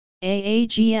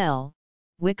AAGL,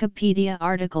 Wikipedia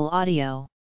article audio.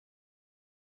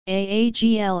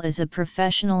 AAGL is a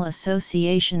professional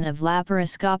association of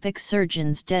laparoscopic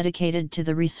surgeons dedicated to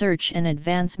the research and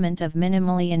advancement of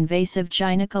minimally invasive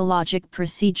gynecologic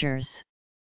procedures.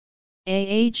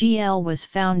 AAGL was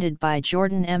founded by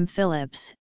Jordan M.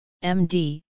 Phillips,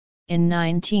 MD, in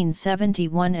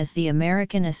 1971 as the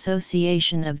American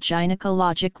Association of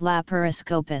Gynecologic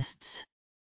Laparoscopists.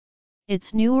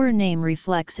 Its newer name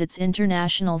reflects its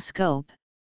international scope,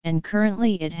 and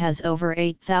currently it has over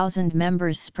 8,000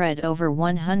 members spread over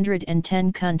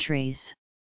 110 countries.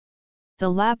 The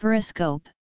laparoscope,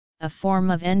 a form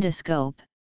of endoscope,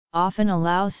 often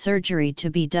allows surgery to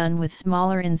be done with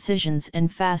smaller incisions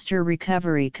and faster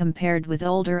recovery compared with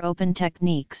older open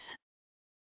techniques.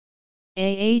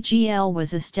 AAGL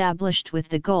was established with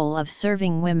the goal of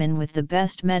serving women with the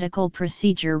best medical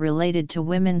procedure related to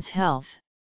women's health.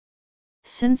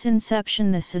 Since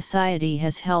inception, the Society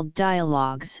has held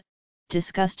dialogues,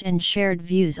 discussed and shared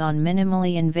views on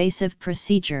minimally invasive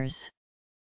procedures.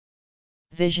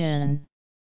 Vision.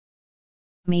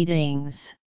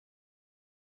 Meetings.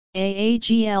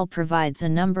 AAGL provides a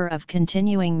number of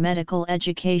continuing medical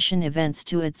education events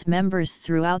to its members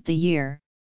throughout the year,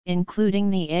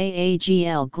 including the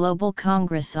AAGL Global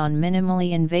Congress on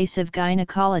Minimally Invasive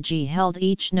Gynecology held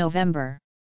each November.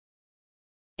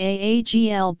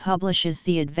 AAGL publishes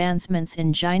the advancements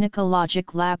in gynecologic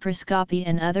laparoscopy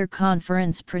and other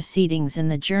conference proceedings in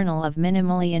the Journal of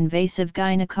Minimally Invasive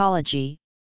Gynecology,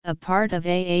 a part of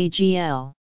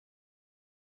AAGL.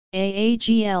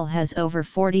 AAGL has over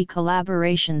 40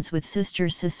 collaborations with sister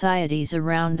societies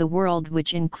around the world,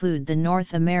 which include the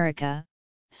North America,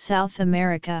 South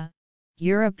America,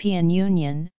 European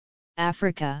Union,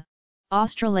 Africa,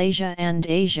 Australasia and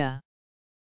Asia.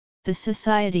 The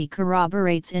Society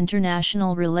corroborates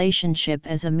international relationship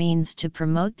as a means to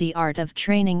promote the art of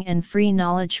training and free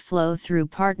knowledge flow through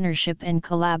partnership and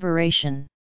collaboration.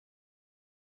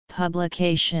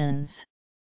 Publications.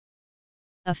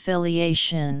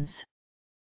 Affiliations.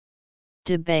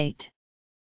 Debate.